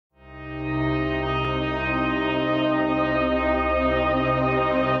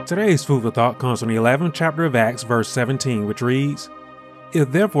Today's food for thought comes from the 11th chapter of Acts, verse 17, which reads, "If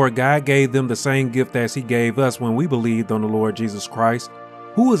therefore God gave them the same gift as he gave us when we believed on the Lord Jesus Christ,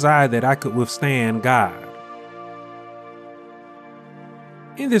 who was I that I could withstand God?"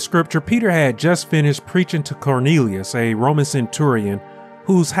 In this scripture, Peter had just finished preaching to Cornelius, a Roman centurion,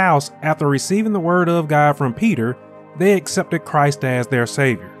 whose house, after receiving the word of God from Peter, they accepted Christ as their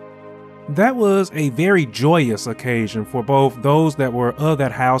Savior. That was a very joyous occasion for both those that were of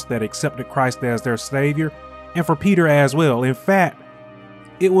that house that accepted Christ as their Savior, and for Peter as well. In fact,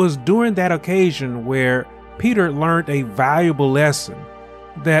 it was during that occasion where Peter learned a valuable lesson,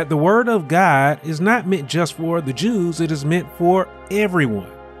 that the word of God is not meant just for the Jews, it is meant for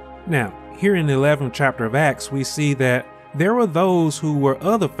everyone. Now, here in the 11th chapter of Acts, we see that there were those who were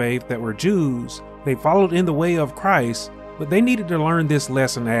of the faith that were Jews. They followed in the way of Christ, but they needed to learn this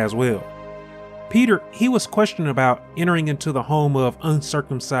lesson as well. Peter, he was questioning about entering into the home of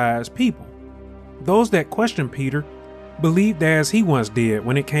uncircumcised people. Those that questioned Peter believed as he once did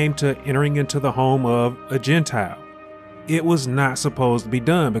when it came to entering into the home of a Gentile. It was not supposed to be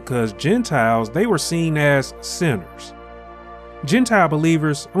done because Gentiles, they were seen as sinners. Gentile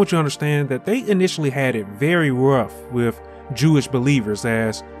believers, I want you to understand that they initially had it very rough with Jewish believers,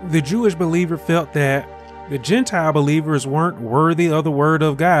 as the Jewish believer felt that the Gentile believers weren't worthy of the word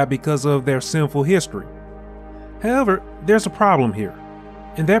of God because of their sinful history. However, there's a problem here,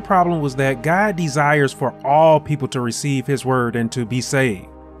 and that problem was that God desires for all people to receive his word and to be saved.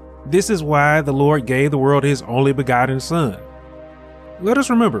 This is why the Lord gave the world his only begotten Son. Let us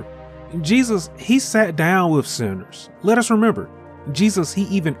remember, Jesus, he sat down with sinners. Let us remember, Jesus, he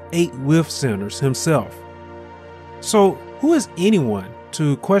even ate with sinners himself. So, who is anyone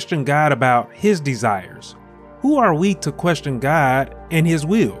to question God about his desires? Who are we to question God and his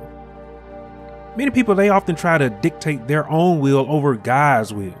will? Many people, they often try to dictate their own will over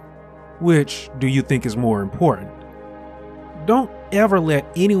God's will. Which do you think is more important? Don't ever let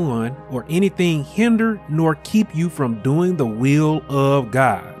anyone or anything hinder nor keep you from doing the will of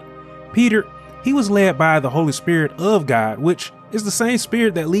God. Peter, he was led by the Holy Spirit of God, which is the same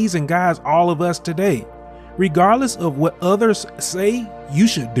spirit that leads and guides all of us today. Regardless of what others say you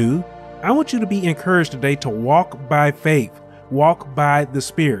should do, I want you to be encouraged today to walk by faith, walk by the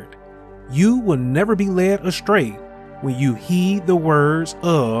Spirit. You will never be led astray when you heed the words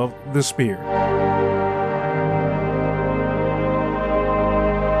of the Spirit.